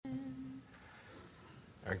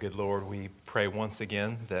Our good Lord, we pray once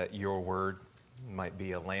again that your word might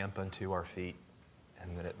be a lamp unto our feet,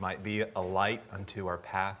 and that it might be a light unto our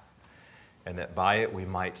path, and that by it we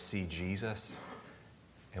might see Jesus,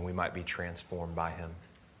 and we might be transformed by him.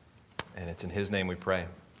 And it's in his name we pray.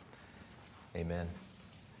 Amen.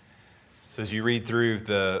 So as you read through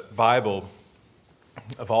the Bible,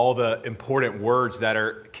 of all the important words that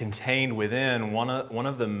are contained within, one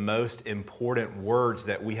of the most important words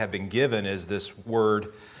that we have been given is this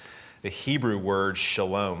word, the Hebrew word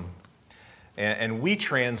shalom. And we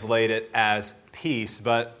translate it as peace,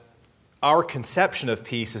 but our conception of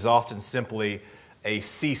peace is often simply a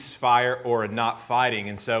ceasefire or a not fighting.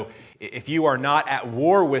 And so if you are not at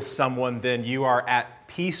war with someone, then you are at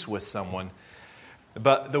peace with someone.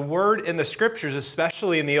 But the word in the Scriptures,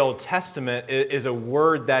 especially in the Old Testament, is a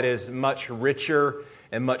word that is much richer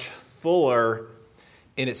and much fuller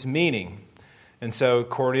in its meaning. And so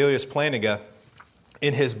Cornelius Plantinga,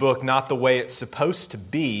 in his book, Not the Way It's Supposed to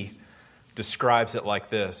Be, describes it like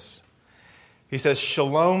this. He says,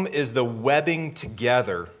 Shalom is the webbing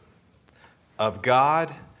together of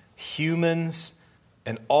God, humans,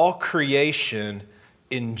 and all creation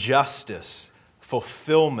in justice,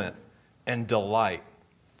 fulfillment, and delight.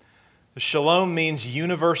 Shalom means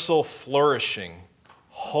universal flourishing,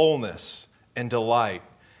 wholeness, and delight.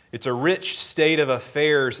 It's a rich state of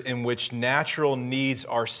affairs in which natural needs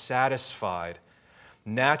are satisfied.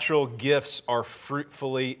 Natural gifts are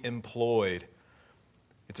fruitfully employed.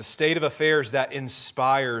 It's a state of affairs that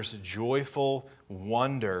inspires joyful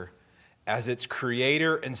wonder as its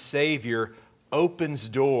creator and savior opens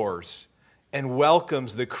doors and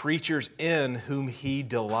welcomes the creatures in whom he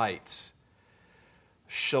delights.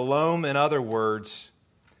 Shalom, in other words,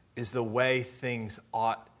 is the way things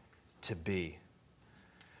ought to be.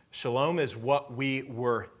 Shalom is what we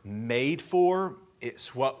were made for,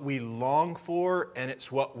 it's what we long for, and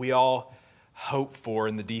it's what we all hope for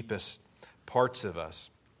in the deepest parts of us.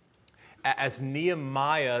 As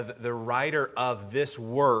Nehemiah, the writer of this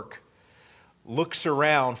work, looks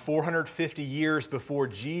around 450 years before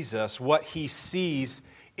Jesus, what he sees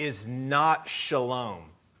is not shalom.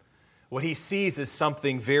 What he sees is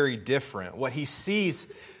something very different. What he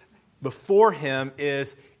sees before him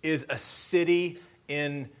is a city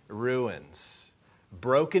in ruins,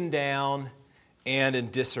 broken down and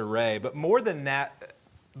in disarray. But more than that,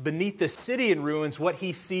 beneath the city in ruins, what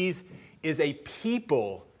he sees is a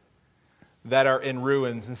people that are in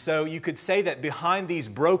ruins. And so you could say that behind these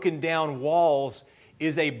broken down walls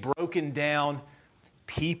is a broken down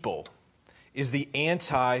people, is the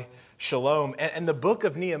anti-shalom. And the book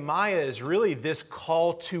of Nehemiah is really this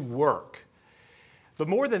call to work. But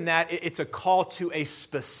more than that, it's a call to a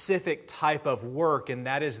specific type of work, and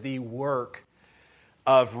that is the work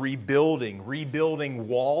of rebuilding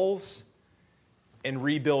walls and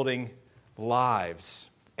rebuilding lives.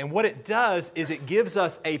 And what it does is it gives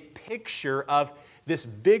us a picture of this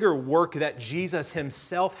bigger work that Jesus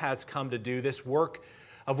himself has come to do, this work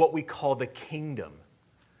of what we call the kingdom.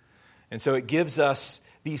 And so it gives us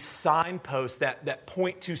these signposts that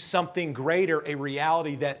point to something greater, a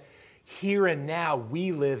reality that here and now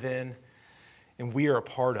we live in and we are a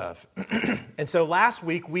part of. And so last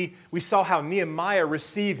week we saw how Nehemiah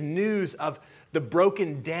received news of the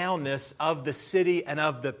broken downness of the city and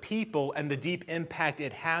of the people and the deep impact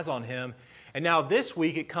it has on him. And now this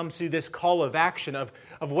week it comes to this call of action of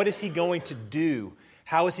what is he going to do?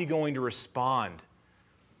 How is he going to respond?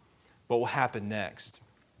 What will happen next?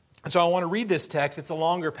 And so I want to read this text. It's a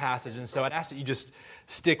longer passage, and so I'd ask that you just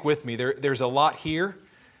stick with me. There's a lot here.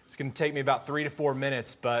 It's going to take me about 3 to 4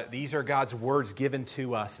 minutes, but these are God's words given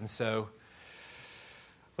to us, and so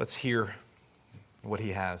let's hear what he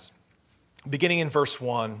has. Beginning in verse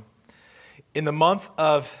 1, in the month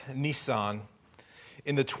of Nisan,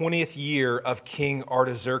 in the 20th year of King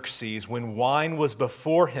Artaxerxes, when wine was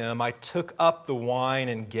before him, I took up the wine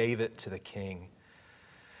and gave it to the king.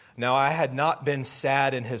 Now I had not been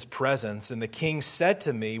sad in his presence, and the king said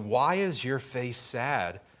to me, "Why is your face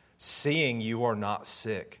sad, seeing you are not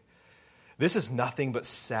sick? This is nothing but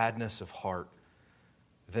sadness of heart."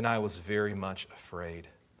 Then I was very much afraid.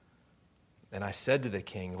 And I said to the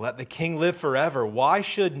king, "Let the king live forever. Why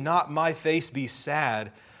should not my face be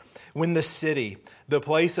sad when the city, the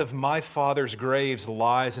place of my father's graves,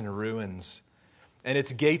 lies in ruins, and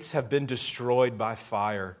its gates have been destroyed by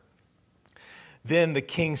fire?" Then the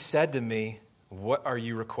king said to me, "What are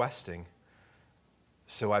you requesting?"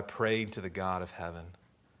 So I prayed to the God of heaven.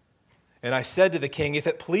 And I said to the king, "If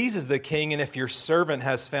it pleases the king, and if your servant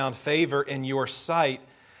has found favor in your sight,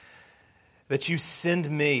 that you send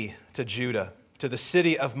me to Judah, to the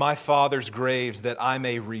city of my father's graves, that I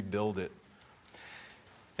may rebuild it."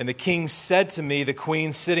 And the king said to me, the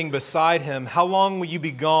queen sitting beside him, "How long will you be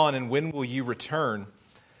gone, and when will you return?"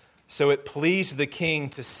 So it pleased the king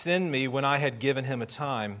to send me when I had given him a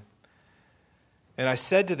time. And I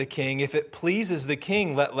said to the king, "If it pleases the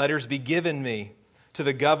king, let letters be given me to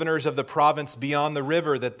the governors of the province beyond the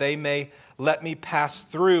river, that they may let me pass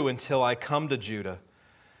through until I come to Judah.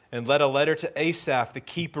 And let a letter to Asaph, the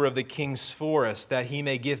keeper of the king's forest, that he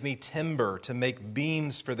may give me timber to make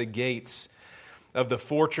beams for the gates of the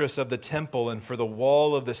fortress of the temple, and for the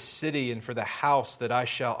wall of the city, and for the house that I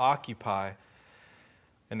shall occupy."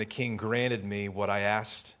 And the king granted me what I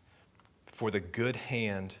asked, for the good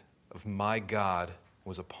hand of my God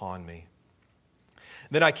was upon me.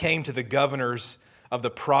 Then I came to the governors of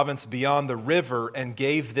the province beyond the river and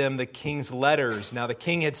gave them the king's letters. Now the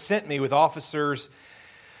king had sent me with officers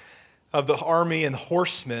of the army and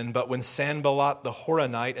horsemen, but when Sanballat the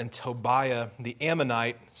Horonite and Tobiah the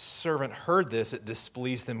Ammonite servant heard this, it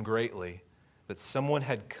displeased them greatly that someone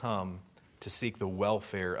had come to seek the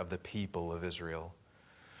welfare of the people of Israel.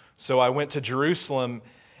 So I went to Jerusalem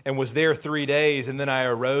and was there 3 days, and then I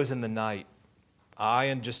arose in the night, I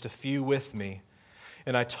and just a few with me,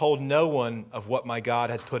 and I told no one of what my God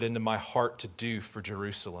had put into my heart to do for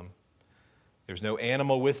Jerusalem. There was no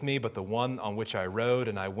animal with me but the one on which I rode,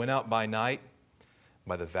 and I went out by night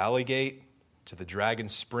by the valley gate to the dragon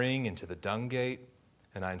spring and to the dung gate,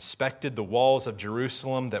 and I inspected the walls of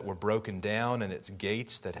Jerusalem that were broken down and its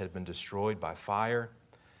gates that had been destroyed by fire.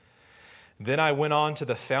 Then I went on to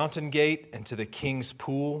the fountain gate and to the king's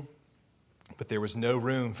pool, but there was no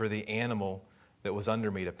room for the animal that was under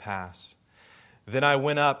me to pass. Then I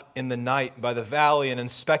went up in the night by the valley and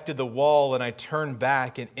inspected the wall, and I turned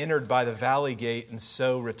back and entered by the valley gate, and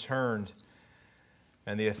so returned.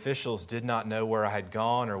 And the officials did not know where I had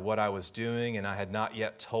gone or what I was doing, and I had not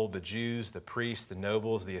yet told the Jews, the priests, the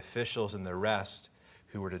nobles, the officials, and the rest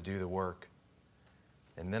who were to do the work.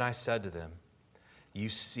 And then I said to them, "You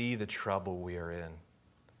see the trouble we are in,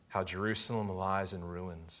 how Jerusalem lies in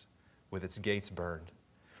ruins, with its gates burned.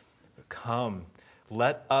 Come,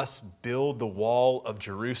 let us build the wall of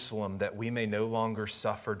Jerusalem, that we may no longer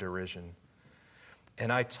suffer derision."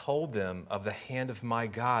 And I told them of the hand of my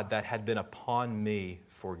God that had been upon me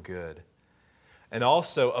for good, and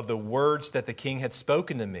also of the words that the king had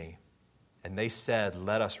spoken to me. And they said,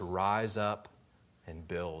 "Let us rise up and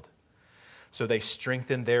build." So they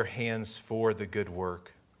strengthened their hands for the good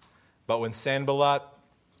work. But when Sanballat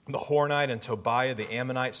the Horonite and Tobiah the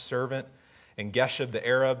Ammonite servant and Geshem the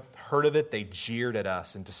Arab heard of it, they jeered at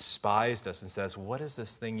us and despised us and says, "What is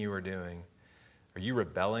this thing you are doing? Are you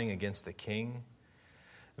rebelling against the king?"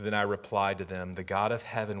 Then I replied to them, "The God of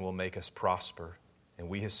heaven will make us prosper, and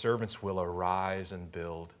we his servants will arise and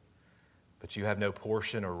build. But you have no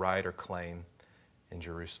portion or right or claim in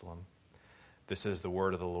Jerusalem." This is the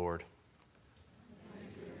word of the Lord.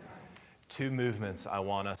 Two movements I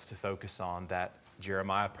want us to focus on that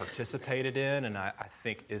Jeremiah participated in, and I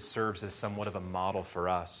think it serves as somewhat of a model for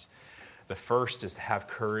us. The first is to have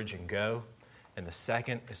courage and go, and the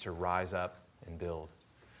second is to rise up and build.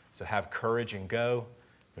 So have courage and go,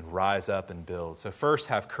 and rise up and build. So first,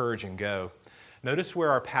 have courage and go. Notice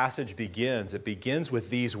where our passage begins. It begins with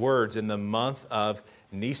these words, "in the month of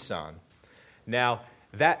Nisan." Now,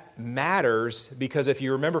 that matters because if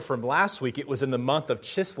you remember from last week, it was in the month of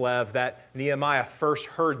Chislev that Nehemiah first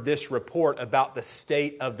heard this report about the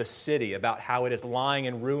state of the city, about how it is lying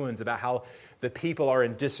in ruins, about how the people are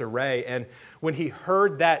in disarray. And when he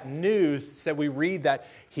heard that news, so we read that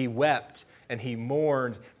he wept and he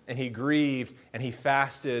mourned and he grieved and he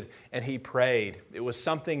fasted and he prayed. It was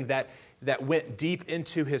something that went deep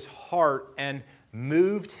into his heart and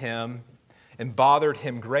moved him and bothered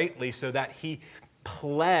him greatly, so that he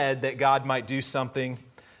pled that God might do something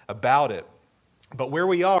about it. But where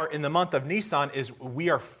we are in the month of Nisan is we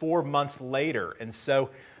are 4 months later. And so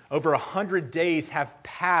over 100 days have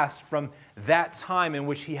passed from that time in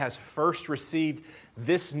which he has first received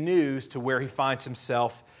this news to where he finds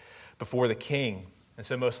himself before the king. And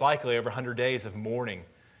so most likely over 100 days of mourning,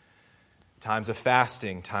 times of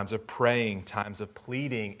fasting, times of praying, times of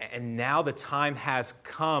pleading. And now the time has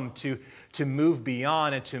come to move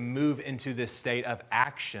beyond and to move into this state of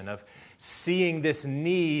action, of seeing this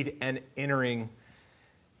need and entering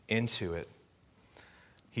into it.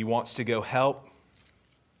 He wants to go help.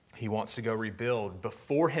 He wants to go rebuild.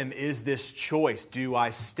 Before him is this choice. Do I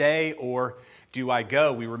stay or do I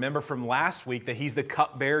go? We remember from last week that he's the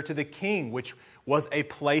cupbearer to the king, which was a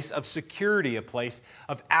place of security, a place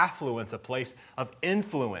of affluence, a place of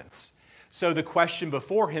influence. So the question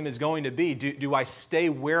before him is going to be, do I stay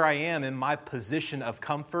where I am in my position of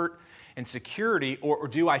comfort and security, or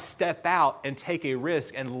do I step out and take a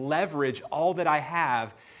risk and leverage all that I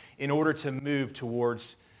have in order to move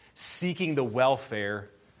towards seeking the welfare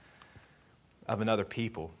of another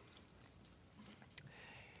people?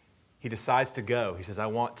 He decides to go. He says, I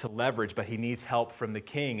want to leverage, but he needs help from the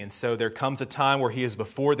king. And so there comes a time where he is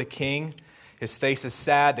before the king. His face is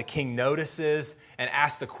sad. The king notices and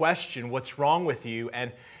asks the question, what's wrong with you?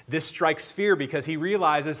 And this strikes fear because he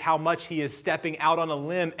realizes how much he is stepping out on a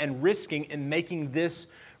limb and risking in making this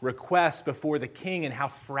request before the king and how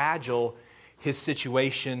fragile his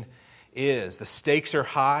situation is. The stakes are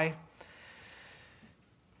high.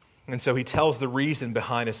 And so he tells the reason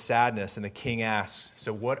behind his sadness, and the king asks,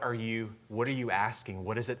 so what are you asking?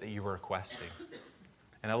 What is it that you were requesting?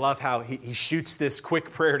 And I love how he shoots this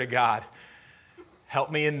quick prayer to God. Help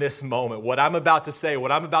me in this moment. What I'm about to say,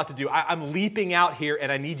 what I'm about to do, I'm leaping out here, and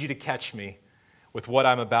I need you to catch me with what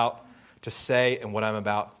I'm about to say and what I'm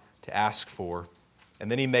about to ask for. And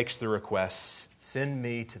then he makes the request, send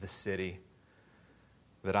me to the city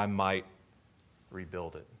that I might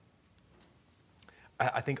rebuild it.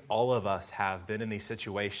 I think all of us have been in these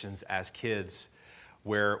situations as kids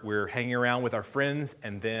where we're hanging around with our friends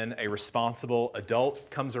and then a responsible adult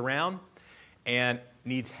comes around and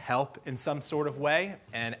needs help in some sort of way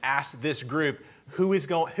and asks this group, who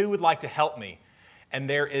would like to help me? And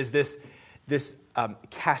there is this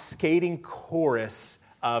cascading chorus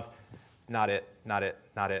of not it, not it,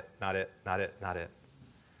 not it, not it, not it, not it.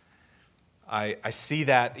 I see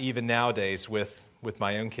that even nowadays with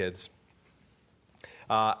my own kids.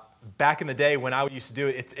 Back in the day when I used to do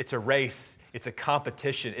it, it's a race, it's a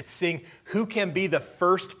competition. It's seeing who can be the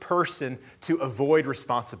first person to avoid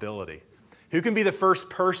responsibility. Who can be the first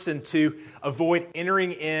person to avoid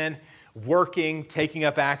entering in, working, taking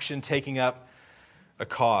up action, taking up a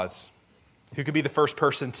cause. Who can be the first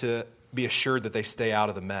person to be assured that they stay out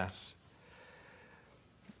of the mess.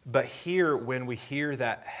 But here, when we hear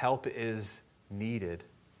that help is needed,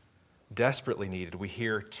 desperately needed, we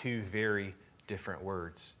hear two very different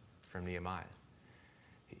words from Nehemiah.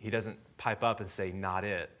 He doesn't pipe up and say, not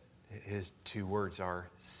it. His two words are,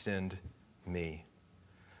 send me.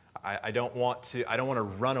 I don't want to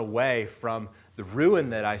run away from the ruin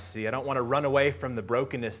that I see. I don't want to run away from the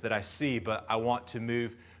brokenness that I see, but I want to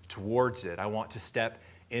move towards it. I want to step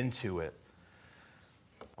into it.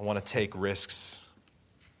 I want to take risks.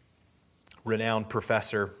 Renowned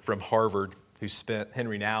professor from Harvard,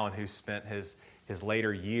 Henry Nouwen, who spent his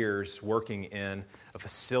later years working in a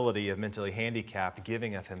facility of mentally handicapped,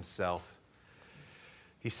 giving of himself.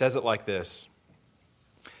 He says it like this.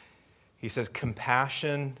 He says,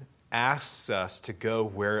 compassion asks us to go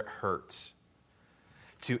where it hurts,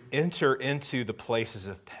 to enter into the places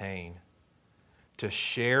of pain, to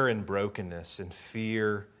share in brokenness and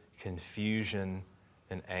fear, confusion,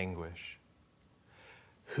 and anguish.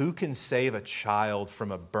 Who can save a child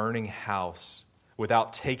from a burning house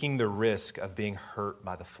without taking the risk of being hurt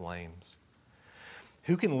by the flames?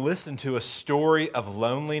 Who can listen to a story of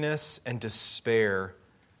loneliness and despair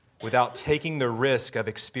without taking the risk of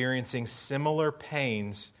experiencing similar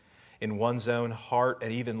pains in one's own heart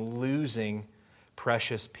and even losing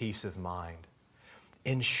precious peace of mind?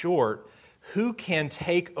 In short, who can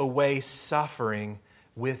take away suffering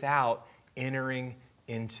without entering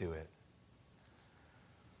into it?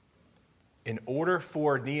 In order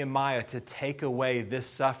for Nehemiah to take away this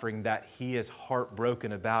suffering that he is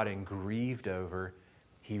heartbroken about and grieved over,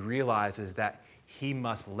 he realizes that he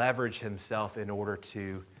must leverage himself in order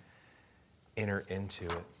to enter into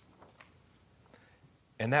it.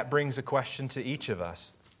 And that brings a question to each of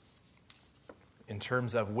us in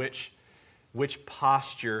terms of which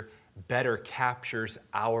posture better captures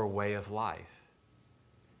our way of life.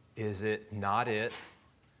 Is it not it,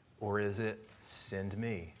 or is it send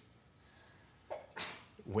me?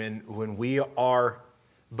 When we are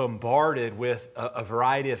bombarded with a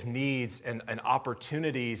variety of needs and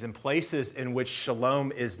opportunities and places in which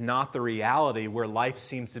shalom is not the reality, where life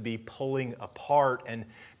seems to be pulling apart and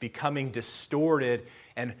becoming distorted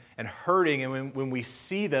and hurting, and when we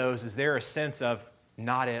see those, is there a sense of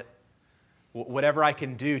not it? Whatever I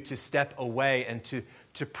can do to step away and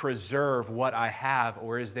to preserve what I have,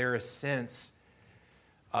 or is there a sense,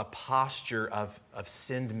 a posture of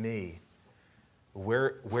send me?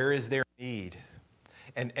 Where is there need?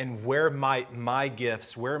 And where might my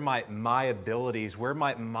gifts, where might my abilities, where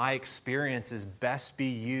might my experiences best be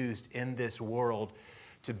used in this world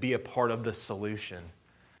to be a part of the solution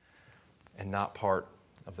and not part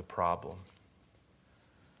of the problem?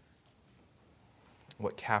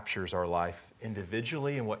 What captures our life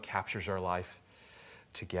individually and what captures our life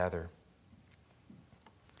together?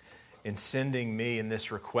 in sending me in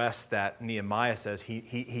this request that Nehemiah says,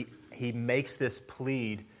 he makes this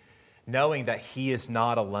plead knowing that he is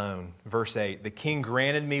not alone. Verse 8, the king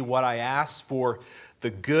granted me what I asked, for the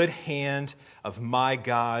good hand of my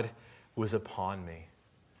God was upon me.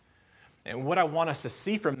 And what I want us to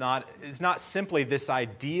see from that is not simply this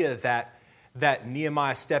idea that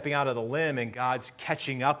Nehemiah is stepping out of the limb and God's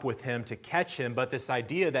catching up with him to catch him, but this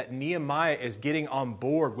idea that Nehemiah is getting on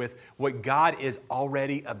board with what God is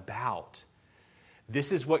already about.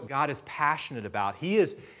 This is what God is passionate about. He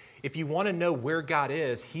is, if you want to know where God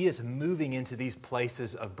is, He is moving into these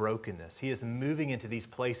places of brokenness. He is moving into these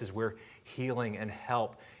places where healing and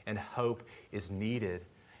help and hope is needed.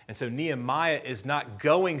 And so Nehemiah is not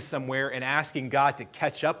going somewhere and asking God to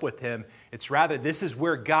catch up with him. It's rather, this is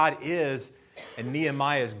where God is, and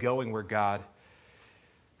Nehemiah is going where God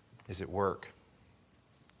is at work.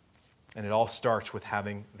 And it all starts with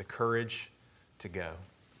having the courage to go.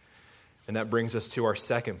 And that brings us to our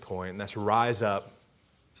second point, and that's rise up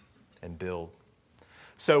and build.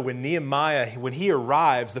 So when Nehemiah, when he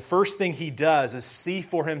arrives, the first thing he does is see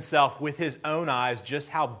for himself with his own eyes just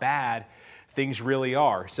how bad things really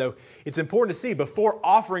are. So it's important to see, before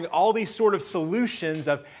offering all these sort of solutions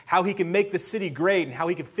of how he can make the city great and how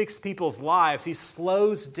he can fix people's lives, he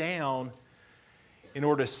slows down in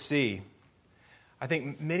order to see. I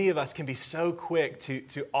think many of us can be so quick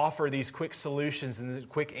to offer these quick solutions and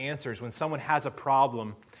quick answers when someone has a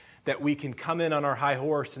problem, that we can come in on our high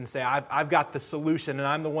horse and say, I've got the solution and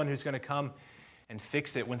I'm the one who's going to come and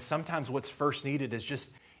fix it, when sometimes what's first needed is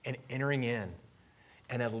just an entering in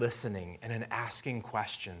and a listening and an asking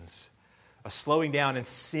questions, a slowing down and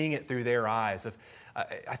seeing it through their eyes.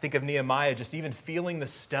 I think of Nehemiah just even feeling the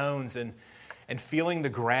stones and feeling the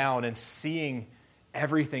ground and seeing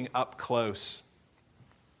everything up close.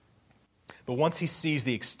 But once he sees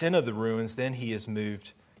the extent of the ruins, then he is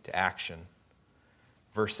moved to action.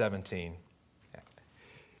 Verse 17,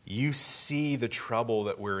 you see the trouble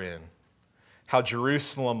that we're in, how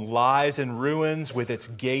Jerusalem lies in ruins with its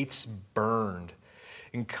gates burned.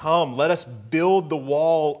 And come, let us build the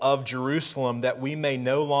wall of Jerusalem that we may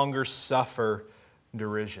no longer suffer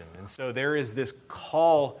derision. And so there is this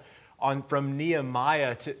call from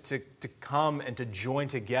Nehemiah to come and to join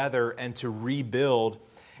together and to rebuild.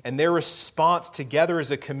 And their response together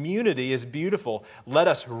as a community is beautiful. Let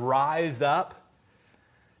us rise up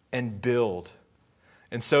and build.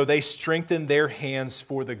 And so they strengthen their hands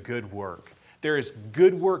for the good work. There is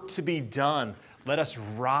good work to be done. Let us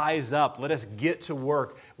rise up. Let us get to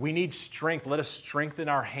work. We need strength. Let us strengthen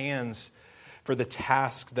our hands for the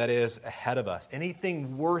task that is ahead of us.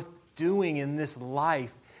 Anything worth doing in this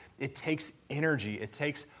life, it takes energy. It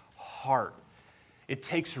takes heart. It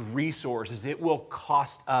takes resources. It will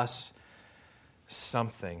cost us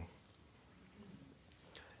something.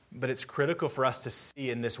 But it's critical for us to see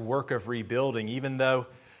in this work of rebuilding, even though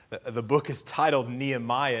the book is titled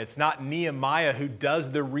Nehemiah, it's not Nehemiah who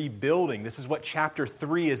does the rebuilding. This is what chapter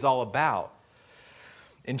 3 is all about.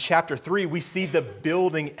 In chapter 3, we see the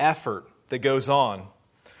building effort that goes on.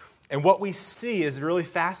 And what we see is really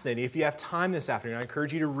fascinating. If you have time this afternoon, I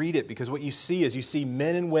encourage you to read it, because what you see is you see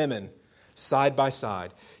men and women side by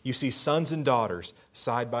side. You see sons and daughters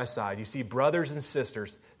side by side. You see brothers and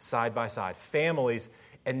sisters side by side. Families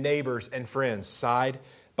and neighbors and friends side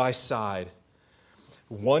by side.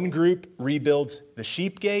 One group rebuilds the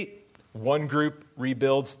sheep gate. One group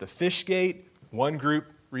rebuilds the fish gate. One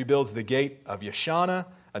group rebuilds the gate of Yeshana.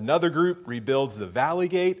 Another group rebuilds the valley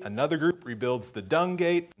gate. Another group rebuilds the dung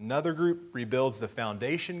gate. Another group rebuilds the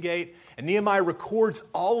foundation gate. And Nehemiah records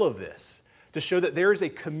all of this to show that there is a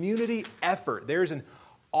community effort. There's an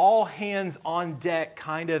all hands on deck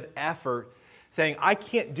kind of effort saying, I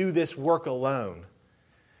can't do this work alone.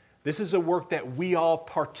 This is a work that we all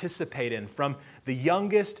participate in, from the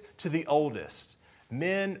youngest to the oldest.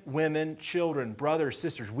 Men, women, children, brothers,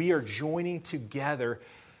 sisters. We are joining together,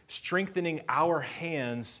 strengthening our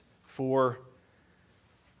hands for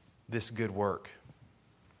this good work.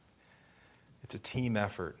 It's a team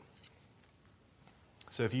effort.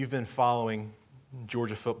 So if you've been following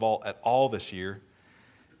Georgia football at all this year,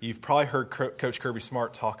 you've probably heard Coach Kirby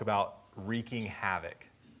Smart talk about wreaking havoc.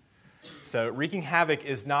 So wreaking havoc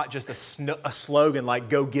is not just a slogan like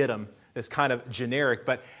go get 'em. It's kind of generic,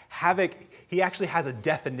 but havoc, he actually has a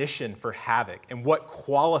definition for havoc and what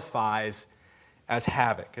qualifies as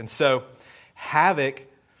havoc. And so havoc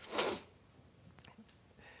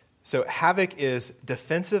is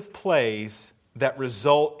defensive plays that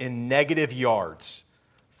result in negative yards,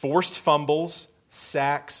 forced fumbles,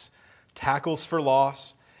 sacks, tackles for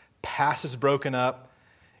loss, passes broken up,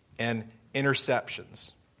 and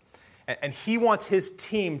interceptions. And he wants his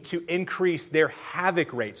team to increase their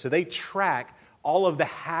havoc rate. So they track all of the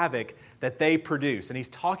havoc that they produce. And he's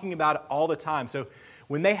talking about it all the time. So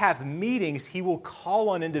when they have meetings, he will call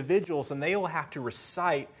on individuals and they will have to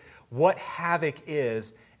recite what havoc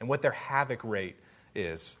is and what their havoc rate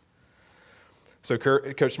is. So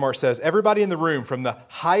Coach Smart says, everybody in the room, from the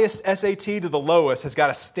highest SAT to the lowest, has got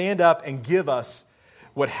to stand up and give us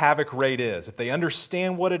what havoc rate is. If they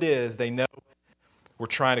understand what it is, they know we're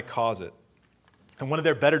trying to cause it. And one of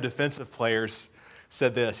their better defensive players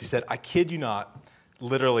said this. He said, I kid you not,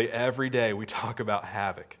 literally every day we talk about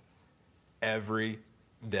havoc. Every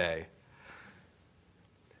day.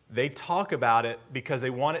 They talk about it because they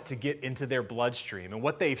want it to get into their bloodstream. And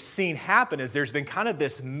what they've seen happen is there's been kind of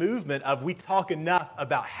this movement of we talk enough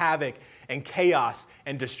about havoc and chaos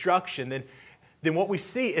and destruction. Then what we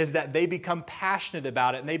see is that they become passionate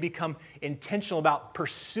about it and they become intentional about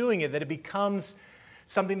pursuing it, that it becomes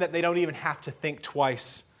something that they don't even have to think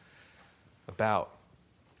twice about.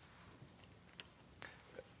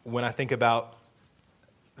 When I think about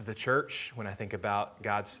the church, when I think about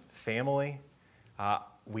God's family,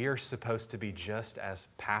 we are supposed to be just as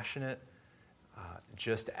passionate,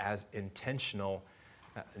 just as intentional,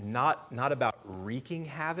 not about wreaking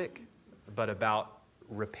havoc, but about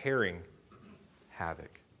repairing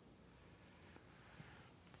havoc.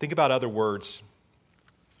 Think about other words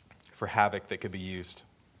for havoc that could be used.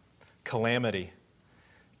 Calamity,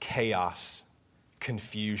 chaos,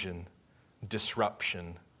 confusion,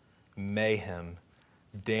 disruption, mayhem,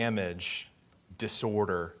 damage,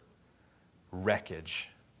 disorder, wreckage.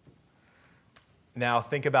 Now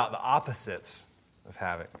think about the opposites of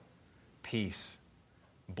havoc. Peace,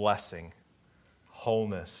 blessing,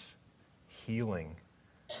 wholeness, healing,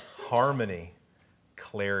 harmony,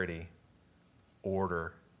 clarity,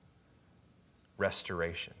 order,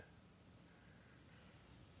 restoration.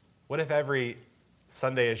 What if every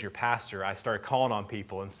Sunday as your pastor, I started calling on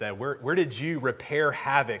people and said, where did you repair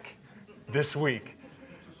havoc this week?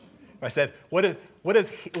 I said, what's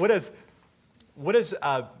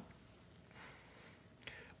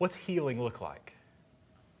healing look like?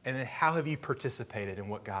 And then how have you participated in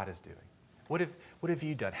what God is doing? What have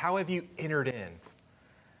you done? How have you entered in?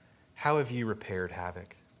 How have you repaired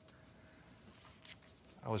havoc?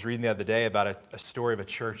 I was reading the other day about a story of a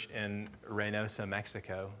church in Reynosa,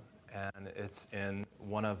 Mexico, and it's in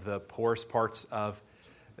one of the poorest parts of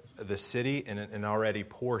the city, in an already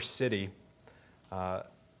poor city,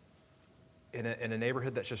 in a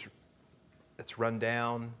neighborhood that's run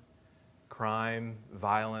down, crime,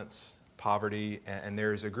 violence, poverty, and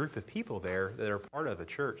there's a group of people there that are part of a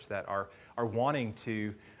church that are wanting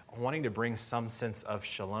to bring some sense of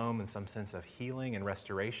shalom and some sense of healing and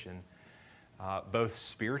restoration, both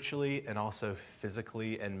spiritually and also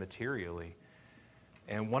physically and materially.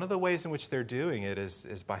 And one of the ways in which they're doing it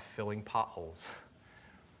is by filling potholes.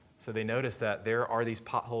 So they notice that there are these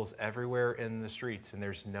potholes everywhere in the streets, and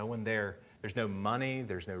there's no one there. There's no money,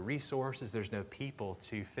 there's no resources, there's no people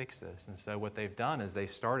to fix this. And so what they've done is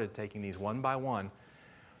they've started taking these one by one,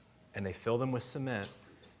 and they fill them with cement.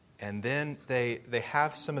 And then they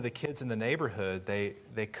have some of the kids in the neighborhood, they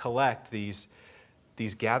collect these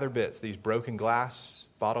gather bits, these broken glass,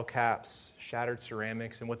 bottle caps, shattered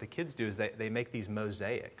ceramics. And what the kids do is they make these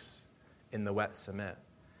mosaics in the wet cement.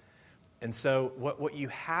 And so what you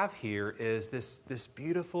have here is this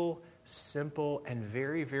beautiful, simple, and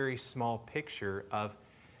very, very small picture of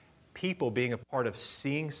people being a part of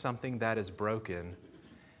seeing something that is broken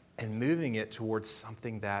and moving it towards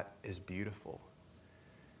something that is beautiful.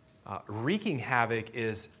 Wreaking havoc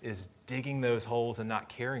is digging those holes and not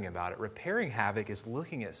caring about it. Repairing havoc is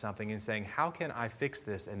looking at something and saying, how can I fix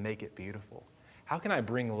this and make it beautiful? How can I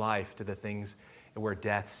bring life to the things where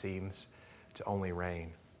death seems to only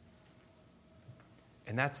reign?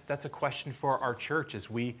 And that's a question for our church as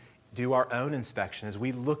we do our own inspection, as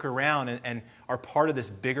we look around and are part of this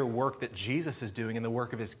bigger work that Jesus is doing in the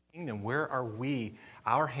work of His kingdom. Where are we,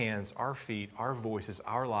 our hands, our feet, our voices,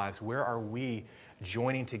 our lives, where are we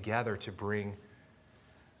joining together to bring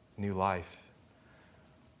new life?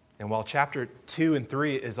 And while chapter 2 and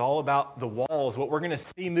 3 is all about the walls, what we're going to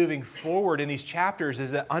see moving forward in these chapters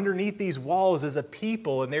is that underneath these walls is a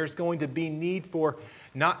people, and there's going to be need for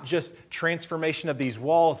not just transformation of these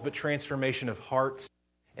walls, but transformation of hearts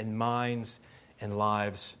and minds and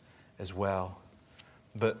lives as well.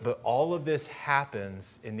 But all of this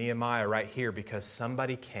happens in Nehemiah right here because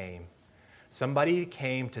somebody came. Somebody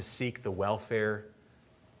came to seek the welfare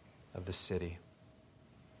of the city.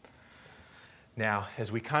 Now,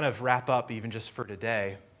 as we kind of wrap up even just for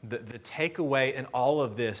today, the takeaway in all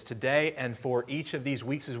of this today and for each of these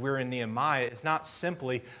weeks as we're in Nehemiah is not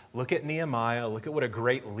simply look at Nehemiah, look at what a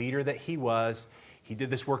great leader that he was. He did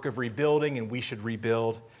this work of rebuilding, and we should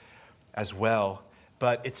rebuild as well.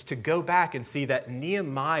 But it's to go back and see that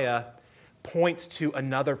Nehemiah points to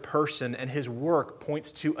another person, and his work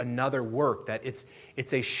points to another work, that it's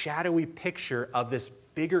a shadowy picture of this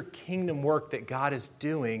bigger kingdom work that God is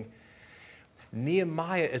doing.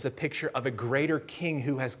 Nehemiah is a picture of a greater king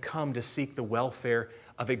who has come to seek the welfare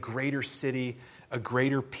of a greater city, a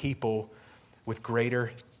greater people with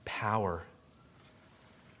greater power.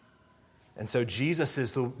 And so Jesus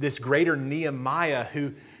is this greater Nehemiah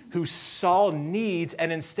who saw needs,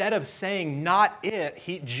 and instead of saying, not it,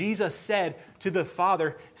 Jesus said to the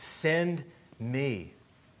Father, send me.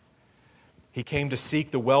 He came to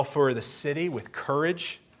seek the welfare of the city with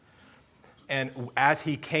courage. And as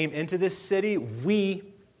he came into this city, we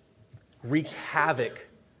wreaked havoc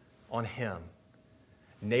on him,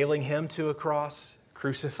 nailing him to a cross,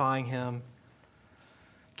 crucifying him,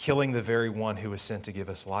 killing the very one who was sent to give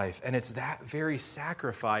us life. And it's that very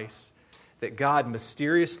sacrifice that God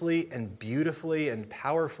mysteriously and beautifully and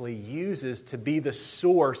powerfully uses to be the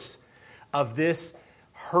source of this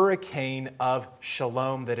hurricane of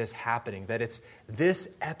shalom that is happening. That it's this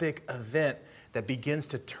epic event that begins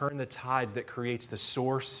to turn the tides, that creates the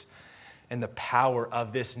source and the power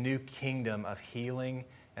of this new kingdom of healing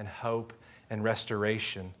and hope and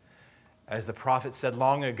restoration. As the prophet said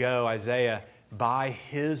long ago, Isaiah, by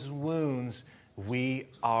his wounds we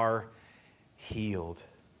are healed.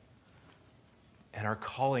 And our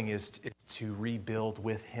calling is to rebuild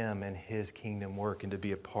with him and his kingdom work and to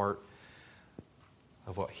be a part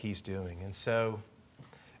of what he's doing. And so,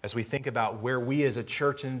 as we think about where we as a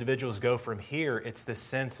church and individuals go from here, it's the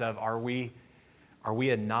sense of, are we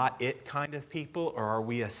a not it kind of people, or are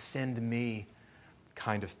we a send me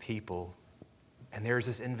kind of people? And there's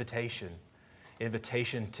this invitation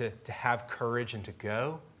to have courage and to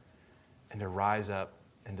go and to rise up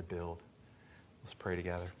and to build. Let's pray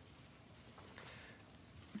together.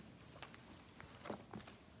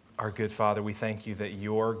 Our good Father, we thank you that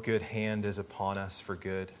your good hand is upon us for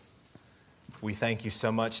good. We thank you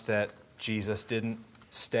so much that Jesus didn't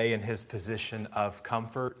stay in his position of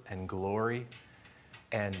comfort and glory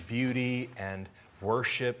and beauty and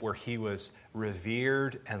worship where he was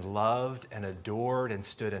revered and loved and adored and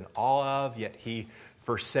stood in awe of, yet he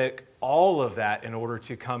forsook all of that in order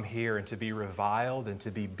to come here and to be reviled and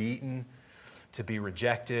to be beaten, to be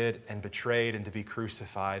rejected and betrayed and to be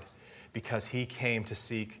crucified, because he came to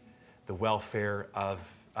seek the welfare of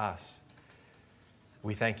us.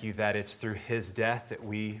 We thank you that it's through his death that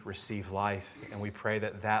we receive life, and we pray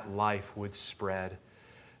that that life would spread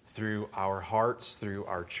through our hearts, through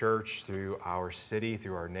our church, through our city,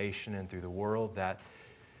 through our nation, and through the world, that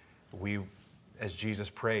we, as Jesus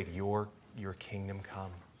prayed, your kingdom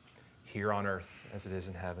come here on earth as it is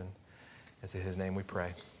in heaven. It's in his name we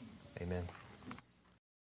pray. Amen.